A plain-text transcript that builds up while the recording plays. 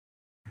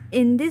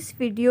In this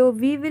video,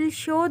 we will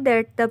show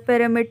that the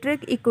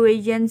parametric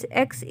equations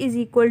x is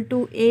equal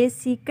to a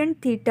secant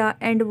theta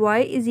and y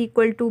is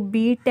equal to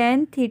b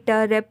tan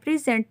theta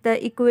represent the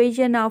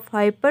equation of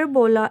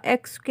hyperbola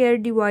x square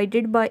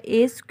divided by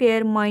a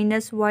square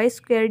minus y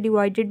square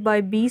divided by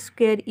b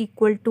square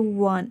equal to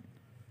 1.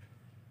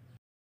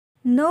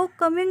 Now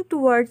coming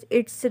towards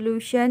its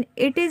solution,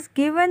 it is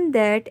given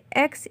that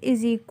x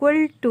is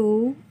equal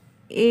to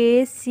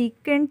a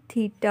secant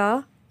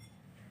theta.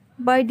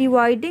 By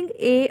dividing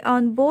a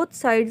on both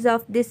sides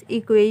of this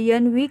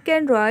equation, we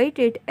can write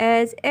it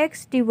as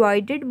x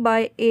divided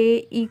by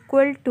a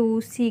equal to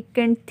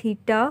secant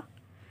theta.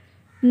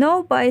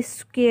 Now by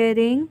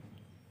squaring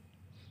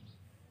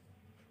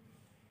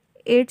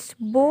its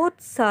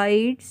both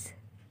sides,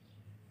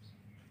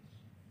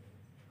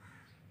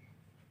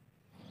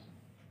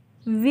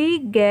 we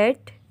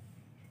get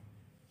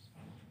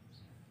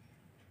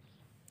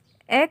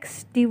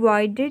x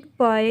divided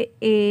by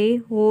a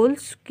whole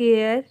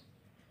square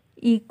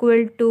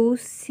equal to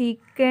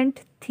secant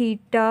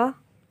theta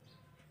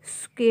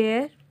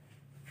square,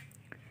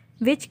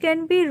 which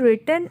can be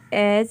written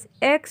as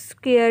x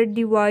square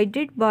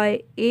divided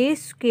by a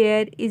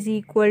square is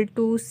equal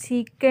to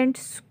secant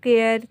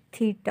square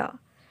theta.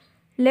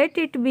 Let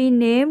it be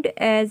named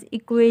as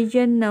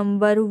equation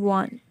number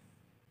 1.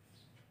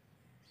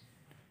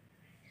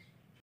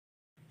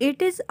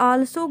 It is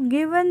also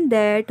given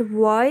that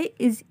y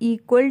is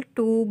equal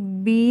to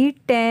b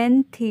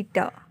tan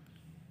theta.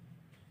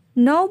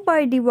 Now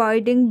by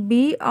dividing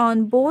b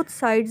on both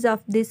sides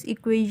of this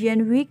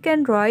equation, we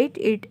can write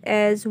it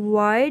as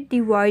y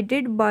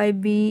divided by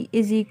b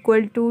is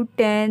equal to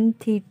tan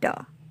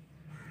theta.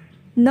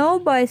 Now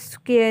by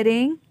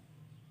squaring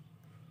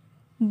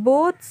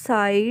both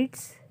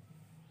sides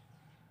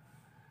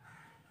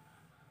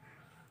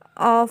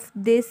of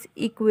this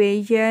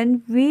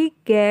equation, we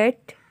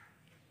get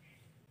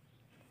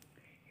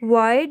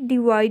y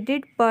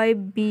divided by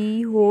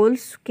b whole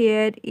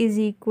square is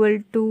equal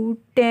to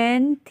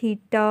tan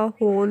theta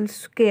whole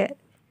square,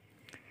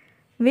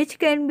 which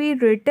can be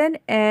written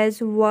as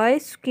y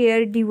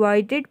square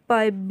divided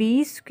by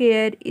b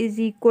square is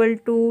equal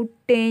to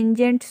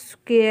tangent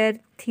square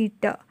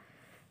theta.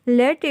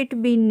 Let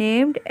it be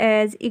named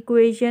as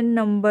equation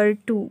number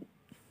 2.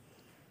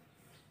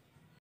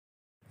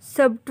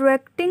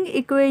 Subtracting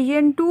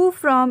equation 2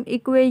 from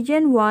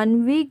equation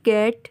 1, we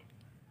get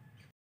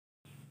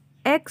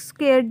x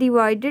square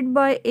divided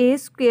by a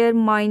square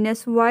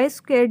minus y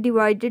square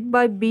divided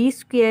by b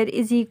square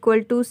is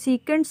equal to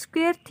secant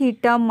square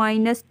theta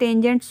minus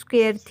tangent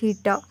square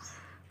theta.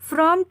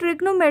 From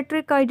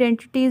trigonometric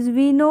identities,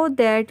 we know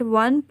that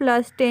 1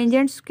 plus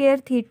tangent square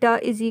theta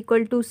is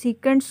equal to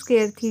secant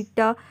square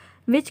theta,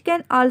 which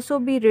can also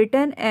be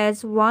written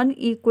as 1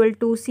 equal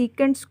to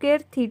secant square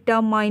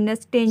theta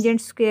minus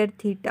tangent square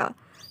theta.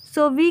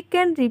 So we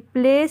can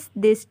replace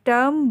this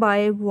term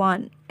by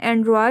 1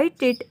 and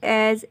write it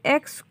as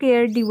x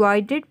square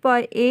divided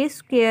by a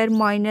square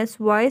minus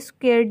y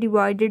square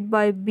divided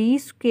by b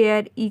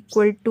square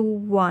equal to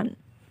 1,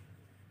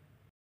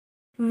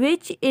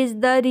 which is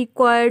the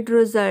required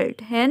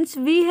result. Hence,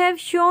 we have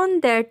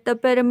shown that the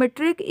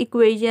parametric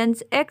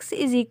equations x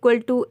is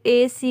equal to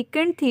a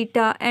secant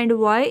theta and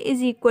y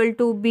is equal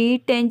to b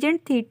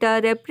tangent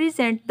theta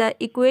represent the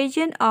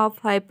equation of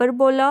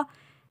hyperbola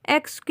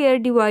x square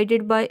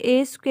divided by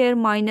a square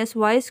minus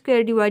y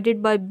square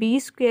divided by b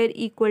square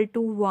equal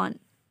to 1.